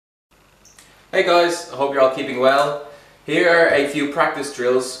Hey guys, I hope you're all keeping well. Here are a few practice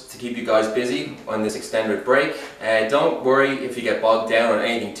drills to keep you guys busy on this extended break. Don't worry if you get bogged down on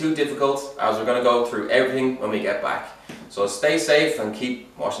anything too difficult, as we're going to go through everything when we get back. So stay safe and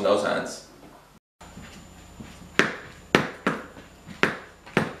keep washing those hands.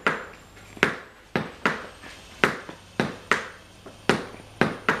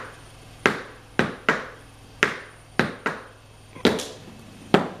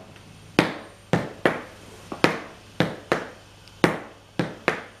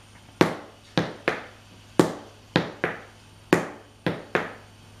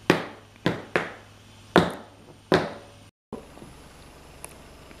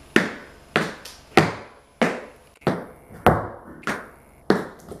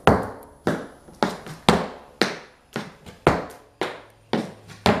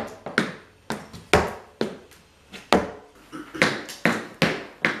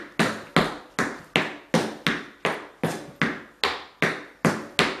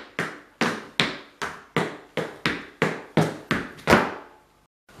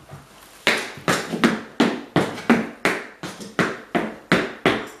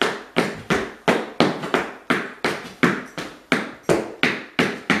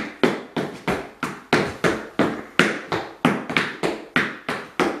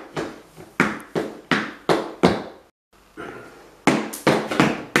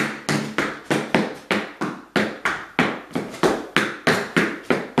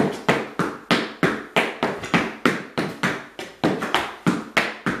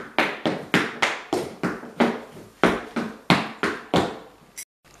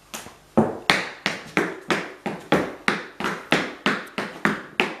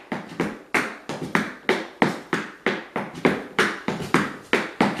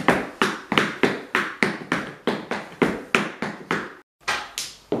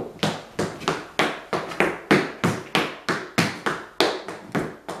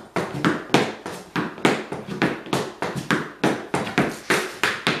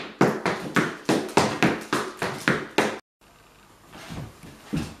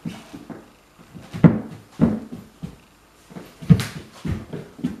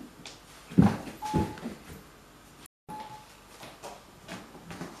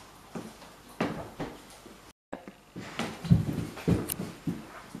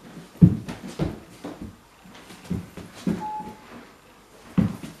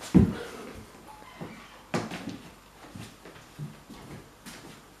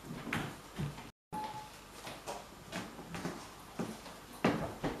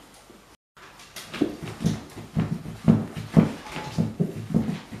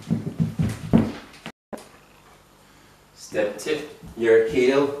 Step, tip your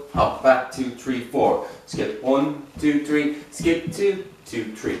heel, hop back 2, 3, 4. Skip 1, 2, 3, skip 2,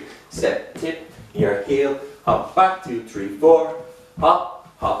 2, 3. Step, tip your heel, hop back 2, 3, 4.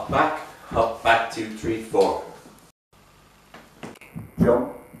 Hop back 2, 3, 4.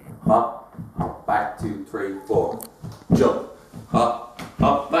 Jump, hop back 2, 3, 4. Jump,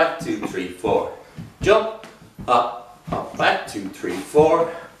 hop back 2, 3, 4.